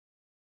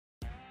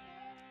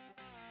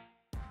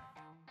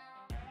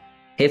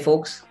Hey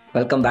folks,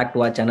 welcome back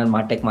to our channel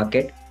Martech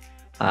Market.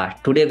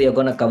 Today we are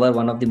going to cover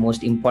one of the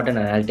most important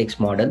analytics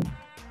model.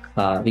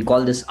 We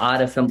call this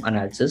RFM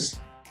Analysis.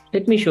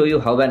 Let me show you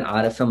how an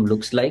RFM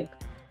looks like.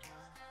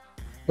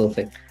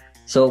 Perfect.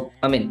 So,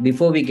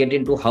 before we get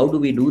into how do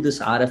we do this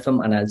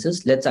RFM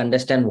analysis, let's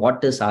understand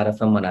what is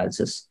RFM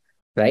analysis,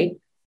 right?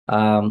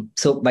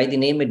 So by the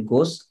name it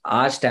goes,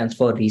 R stands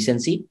for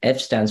recency, F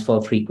stands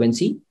for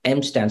frequency,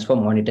 M stands for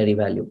monetary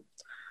value.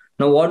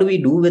 Now, what do we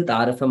do with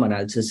RFM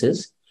analysis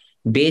is,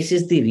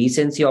 basis the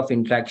recency of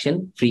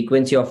interaction,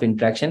 frequency of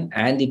interaction,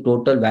 and the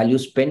total value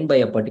spent by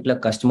a particular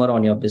customer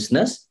on your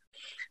business,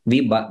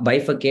 we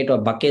bifurcate or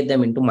bucket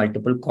them into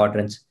multiple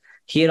quadrants.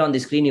 Here on the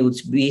screen, you would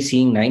be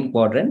seeing 9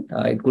 quadrant.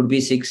 It could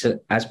be 6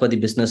 as per the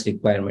business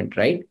requirement,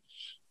 right?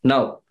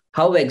 Now,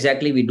 how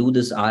exactly we do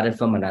this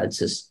RFM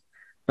analysis?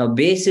 Now,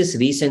 basis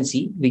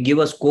recency, we give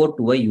a score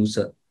to a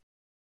user,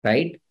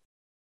 right?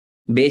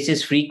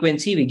 Basis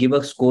frequency, we give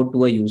a score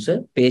to a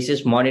user.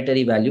 Basis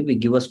monetary value, we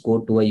give a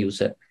score to a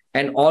user.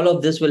 And all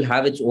of this will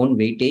have its own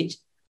weightage.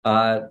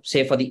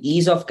 Say for the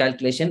ease of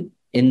calculation,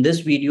 in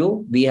this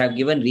video, we have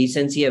given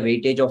recency a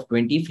weightage of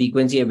 20,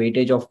 frequency a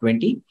weightage of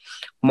 20,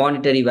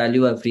 monetary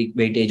value a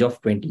weightage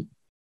of 20.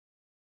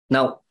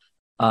 Now,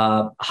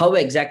 how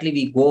exactly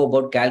we go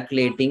about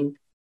calculating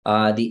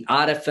the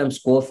RFM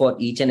score for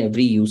each and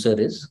every user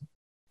is,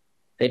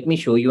 let me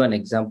show you an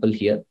example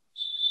here.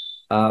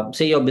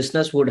 Say your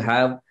business would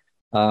have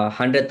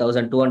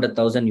 100,000,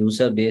 200,000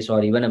 user base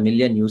or even a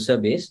million user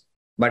base,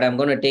 but I'm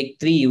going to take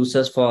 3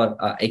 users for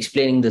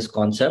explaining this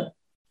concept.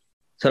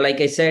 So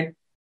like I said,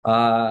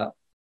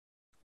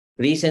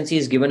 recency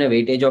is given a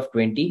weightage of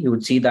 20. You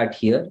would see that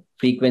here.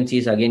 Frequency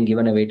is again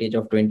given a weightage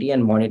of 20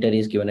 and monetary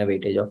is given a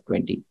weightage of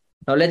 20.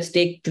 Now let's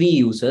take 3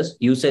 users,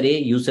 user A,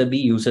 user B,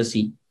 user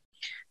C.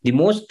 The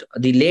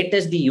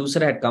latest the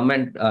user had come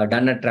and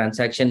done a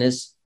transaction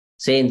is,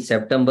 say, in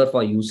September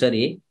for user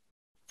A.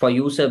 For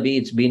user B,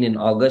 it's been in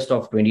August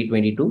of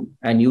 2022,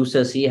 and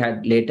user C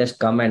had latest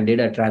come and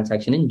did a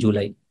transaction in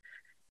July.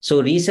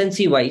 So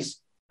recency wise,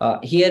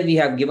 here we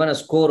have given a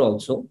score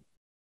also.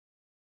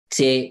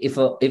 Say if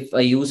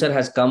a user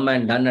has come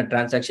and done a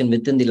transaction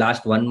within the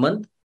last 1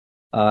 month,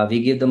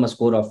 we give them a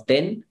score of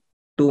 10,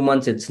 2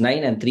 months it's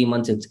 9, and 3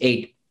 months it's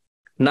 8.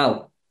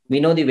 Now, we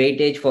know the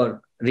weightage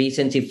for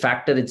recency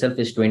factor itself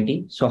is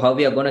 20. So how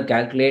we are going to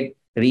calculate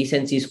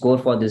recency score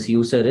for this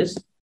user is,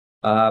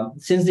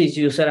 since this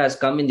user has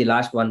come in the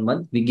last 1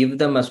 month, we give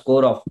them a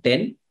score of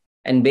 10,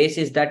 and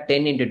basis that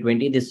 10 into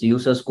 20, this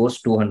user scores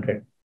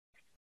 200.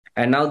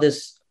 And now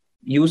this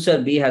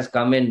user B has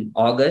come in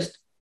August.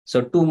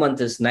 So 2 months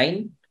is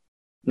 9,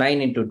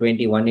 9 into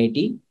 20,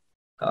 180.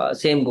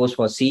 Same goes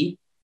for C.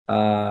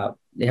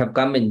 They have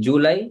come in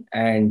July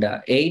and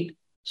 8.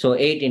 So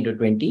 8 into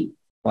 20,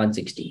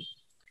 160.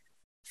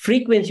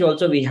 Frequency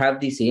also we have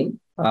the same.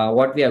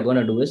 What we are going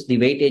to do is the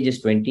weightage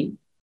is 20.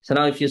 So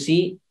now if you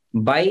see,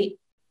 by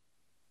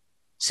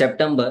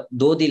September,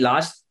 though the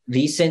last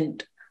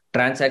recent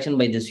transaction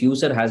by this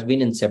user has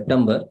been in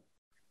September,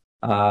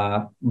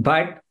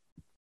 but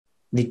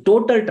the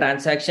total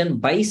transaction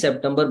by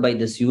September by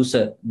this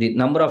user, the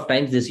number of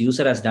times this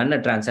user has done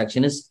a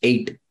transaction is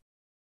 8.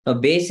 Now,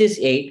 basis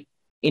 8,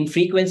 in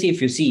frequency, if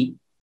you see,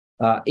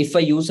 if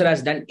a user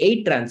has done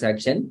 8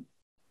 transactions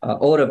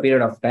over a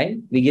period of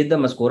time, we give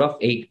them a score of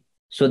 8.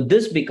 So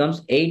this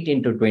becomes 8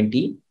 into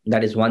 20,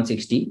 that is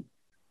 160.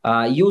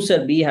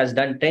 User B has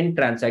done 10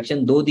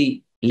 transactions, though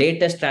the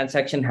latest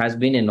transaction has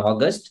been in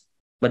August,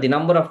 but the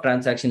number of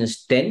transactions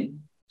is 10.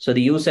 So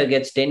the user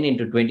gets 10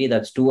 into 20,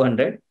 that's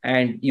 200.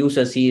 And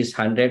user C is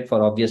 100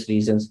 for obvious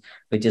reasons,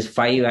 which is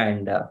 5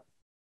 and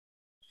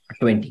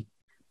 20,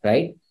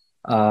 right?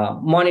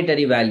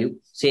 Monetary value,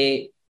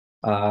 say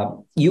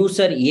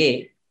user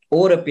A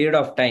over a period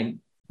of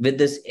time with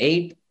this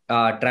 8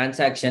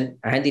 transaction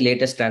and the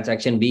latest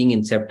transaction being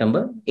in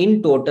September,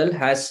 in total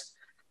has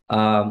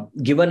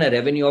given a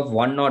revenue of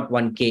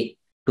 101K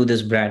to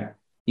this brand.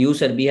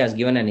 User B has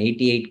given an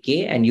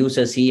 88K and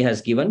user C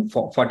has given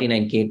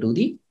 49K to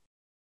the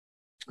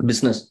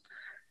business.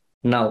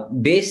 Now,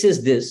 basis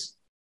this,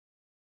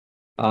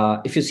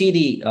 if you see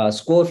the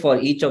score for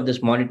each of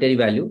this monetary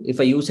value, if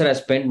a user has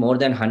spent more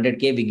than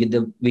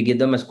 100K, we give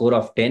them a score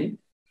of 10.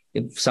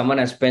 If someone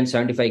has spent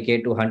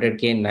 75K to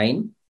 100K,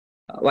 9,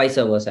 vice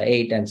versa,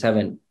 8 and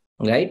 7,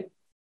 right?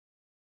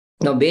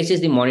 Now, basis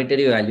the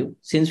monetary value,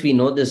 since we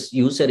know this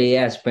user A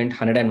has spent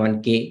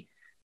 101K,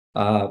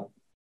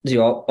 the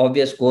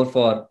obvious score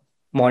for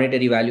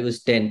monetary value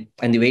is 10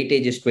 and the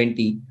weightage is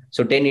 20.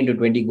 So 10 into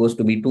 20 goes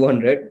to be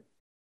 200.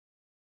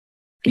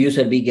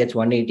 User B gets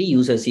 180,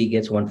 user C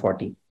gets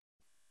 140.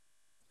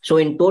 So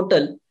in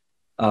total,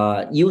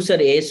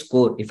 user A's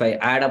score, if I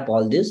add up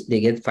all this,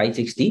 they get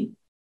 560.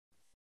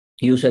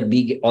 User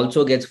B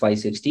also gets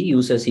 560,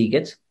 user C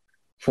gets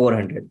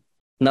 400.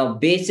 Now,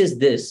 basis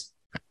this,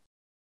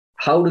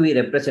 how do we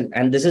represent?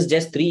 And this is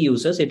just 3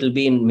 users. It will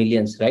be in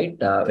millions, right?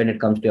 When it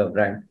comes to your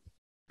brand.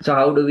 So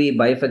how do we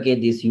bifurcate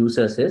these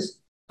users is,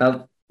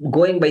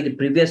 going by the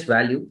previous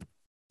value,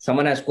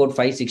 someone has scored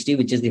 560,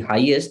 which is the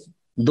highest.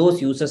 Those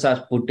users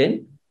are put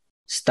in.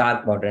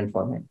 star quadrant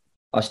format,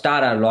 or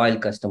star are loyal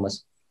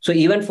customers. So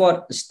even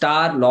for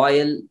star,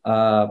 loyal,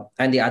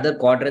 and the other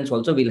quadrants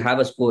also, we'll have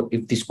a score.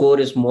 If the score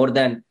is more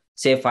than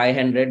say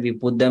 500, we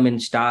put them in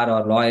star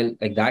or loyal,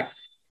 like that.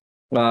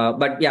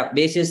 But yeah,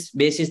 basis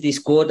the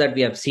score that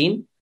we have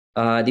seen,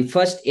 the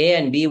first A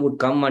and B would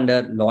come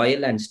under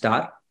loyal and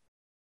star.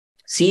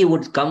 C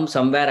would come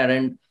somewhere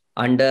around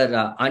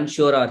under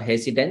unsure or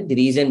hesitant. The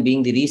reason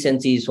being the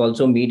recency is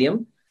also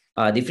medium.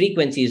 The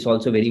frequency is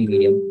also very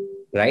medium,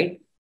 right?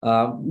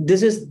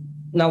 This is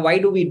now, why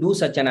do we do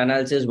such an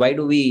analysis? Why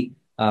do we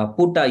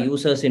put our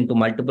users into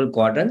multiple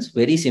quadrants?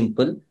 Very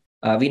simple.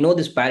 We know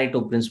this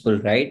Pareto principle,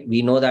 right?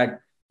 We know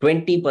that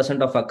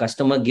 20% of a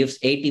customer gives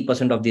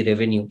 80% of the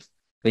revenue,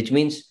 which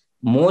means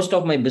most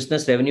of my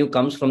business revenue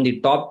comes from the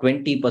top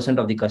 20%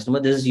 of the customer.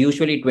 This is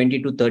usually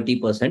 20 to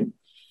 30%.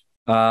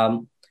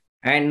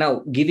 And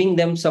now giving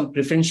them some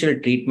preferential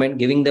treatment,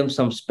 giving them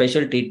some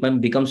special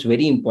treatment becomes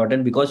very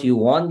important, because you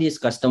want these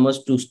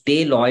customers to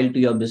stay loyal to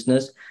your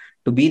business,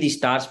 to be the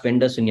star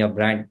spenders in your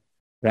brand,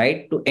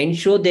 right? To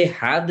ensure they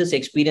have this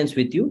experience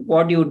with you,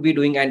 what you would be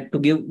doing. And to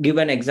give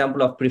an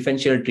example of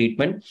preferential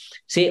treatment,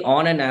 say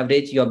on an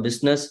average, your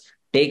business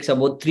takes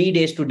about 3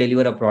 days to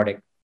deliver a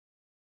product.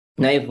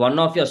 Now, if one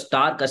of your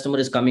star customer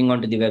is coming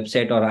onto the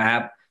website or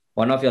app,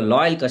 one of your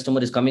loyal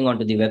customer is coming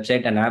onto the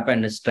website and app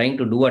and is trying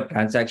to do a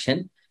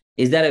transaction,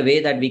 is there a way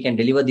that we can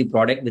deliver the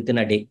product within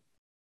a day,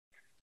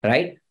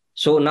 right?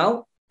 So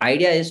now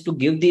idea is to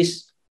give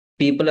these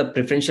people a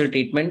preferential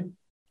treatment,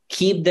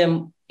 keep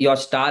them your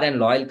star and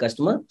loyal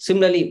customer.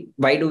 Similarly,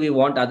 why do we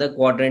want other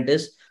quadrant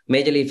is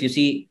majorly, if you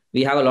see,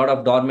 we have a lot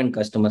of dormant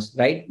customers,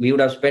 right? We would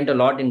have spent a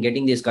lot in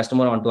getting this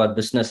customer onto our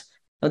business.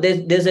 Now,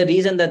 there's a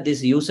reason that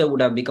this user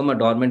would have become a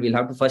dormant. We'll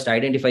have to first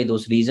identify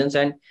those reasons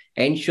and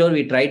ensure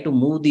we try to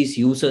move these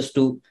users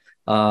to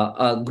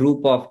a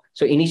group of.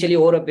 So initially,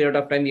 over a period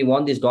of time, we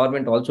want this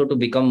dormant also to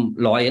become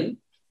loyal,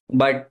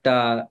 but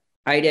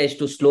idea is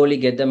to slowly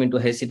get them into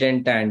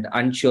hesitant and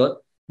unsure.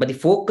 But the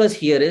focus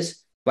here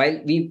is,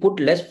 while we put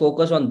less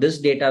focus on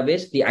this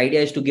database, the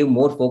idea is to give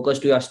more focus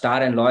to your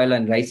star and loyal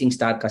and rising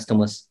star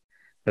customers,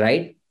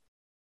 right?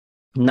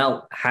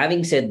 Now,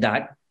 having said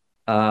that,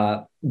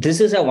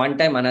 this is a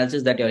one-time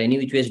analysis that you're any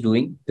which way is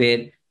doing,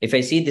 where if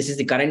I see this is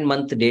the current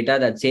month data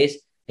that says,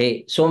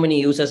 hey, so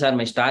many users are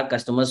my star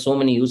customers, so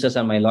many users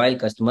are my loyal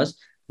customers,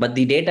 but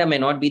the data may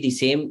not be the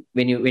same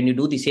when you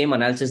do the same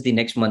analysis the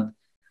next month.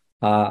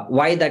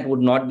 Why that would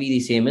not be the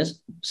same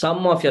is,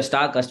 some of your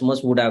star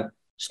customers would have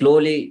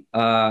slowly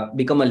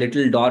become a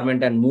little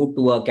dormant and move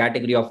to a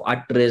category of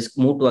at risk,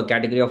 move to a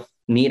category of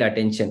need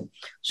attention.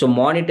 So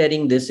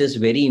monitoring this is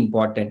very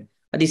important.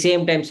 At the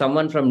same time,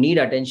 someone from need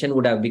attention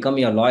would have become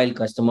your loyal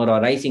customer, or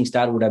rising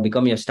star would have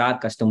become your star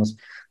customers.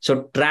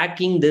 So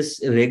tracking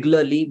this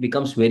regularly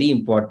becomes very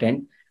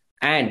important.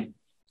 And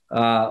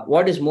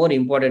what is more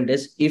important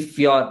is, if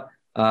your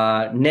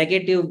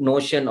negative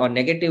notion or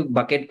negative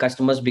bucket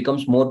customers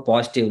becomes more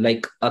positive,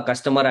 like a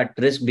customer at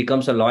risk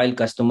becomes a loyal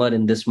customer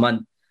in this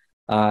month,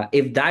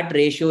 if that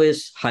ratio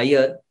is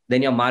higher,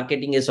 then your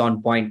marketing is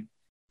on point.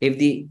 If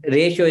the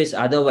ratio is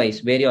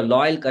otherwise, where your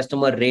loyal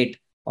customer rate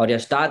or your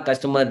star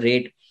customer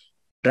rate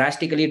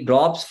drastically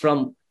drops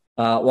from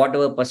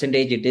whatever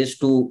percentage it is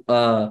to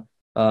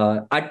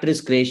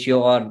at-risk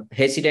ratio or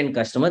hesitant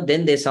customer,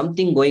 then there's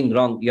something going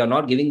wrong. You're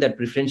not giving that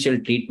preferential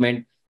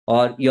treatment,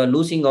 or you're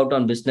losing out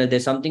on business.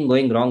 There's something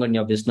going wrong in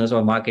your business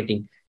or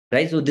marketing,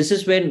 right? So this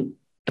is when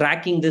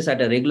tracking this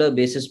at a regular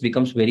basis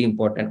becomes very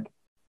important.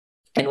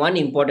 And one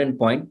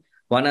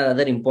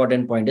other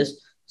important point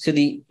is, so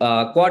the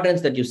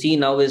quadrants that you see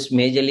now is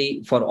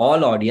majorly for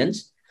all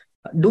audience.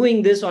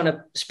 Doing this on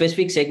a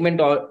specific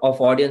segment of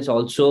audience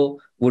also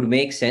would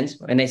make sense.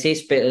 When I say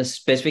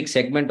specific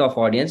segment of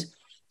audience,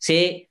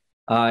 say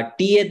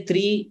tier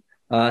 3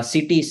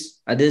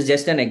 cities, this is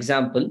just an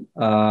example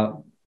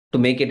to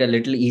make it a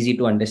little easy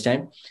to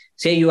understand.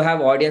 Say you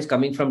have audience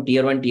coming from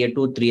tier 1, tier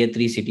 2, tier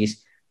 3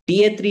 cities.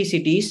 Tier 3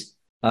 cities,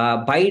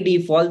 by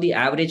default, the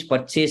average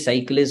purchase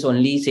cycle is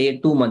only, say,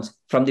 2 months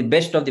from the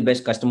best of the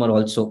best customer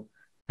also,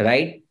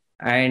 right?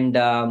 And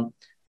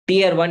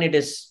tier 1, it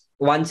is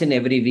once in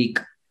every week.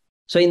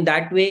 So in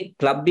that way,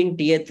 clubbing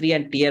tier 3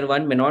 and tier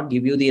 1 may not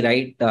give you the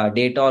right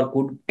data, or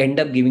could end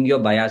up giving you a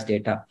biased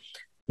data.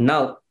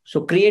 Now,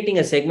 so creating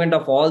a segment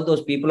of all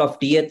those people of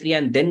tier 3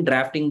 and then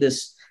drafting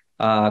this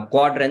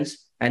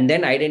quadrants and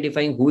then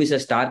identifying who is a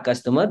star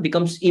customer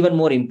becomes even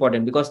more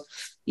important, because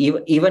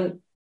even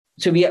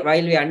so,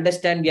 while we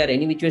understand we are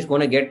any which way is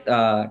going to get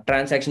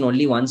transaction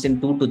only once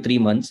in 2 to 3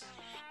 months,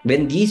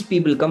 when these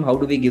people come, how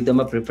do we give them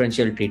a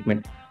preferential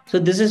treatment? So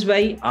this is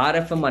why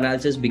RFM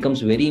analysis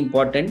becomes very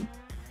important.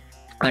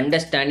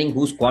 Understanding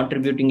who's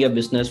contributing your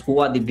business, who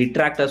are the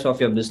detractors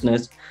of your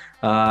business.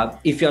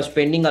 If you're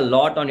spending a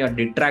lot on your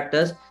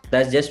detractors,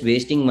 that's just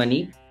wasting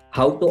money.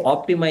 How to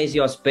optimize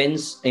your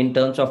spends in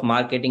terms of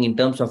marketing, in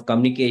terms of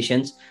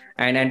communications,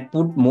 and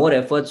put more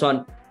efforts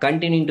on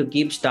continuing to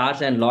keep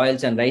stars and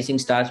loyals and rising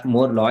stars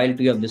more loyal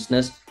to your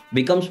business,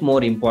 becomes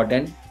more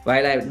important.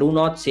 While I do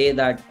not say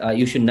that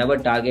you should never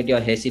target your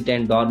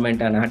hesitant,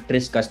 dormant, and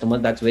at-risk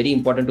customers, that's very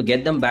important to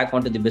get them back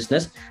onto the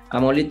business.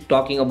 I'm only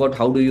talking about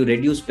how do you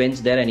reduce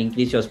spends there and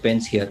increase your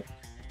spends here,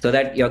 so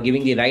that you're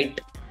giving the right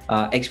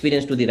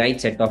experience to the right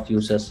set of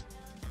users.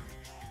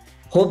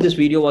 Hope this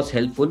video was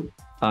helpful.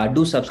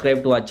 Do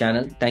subscribe to our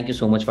channel. Thank you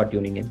so much for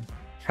tuning in.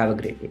 Have a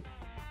great day.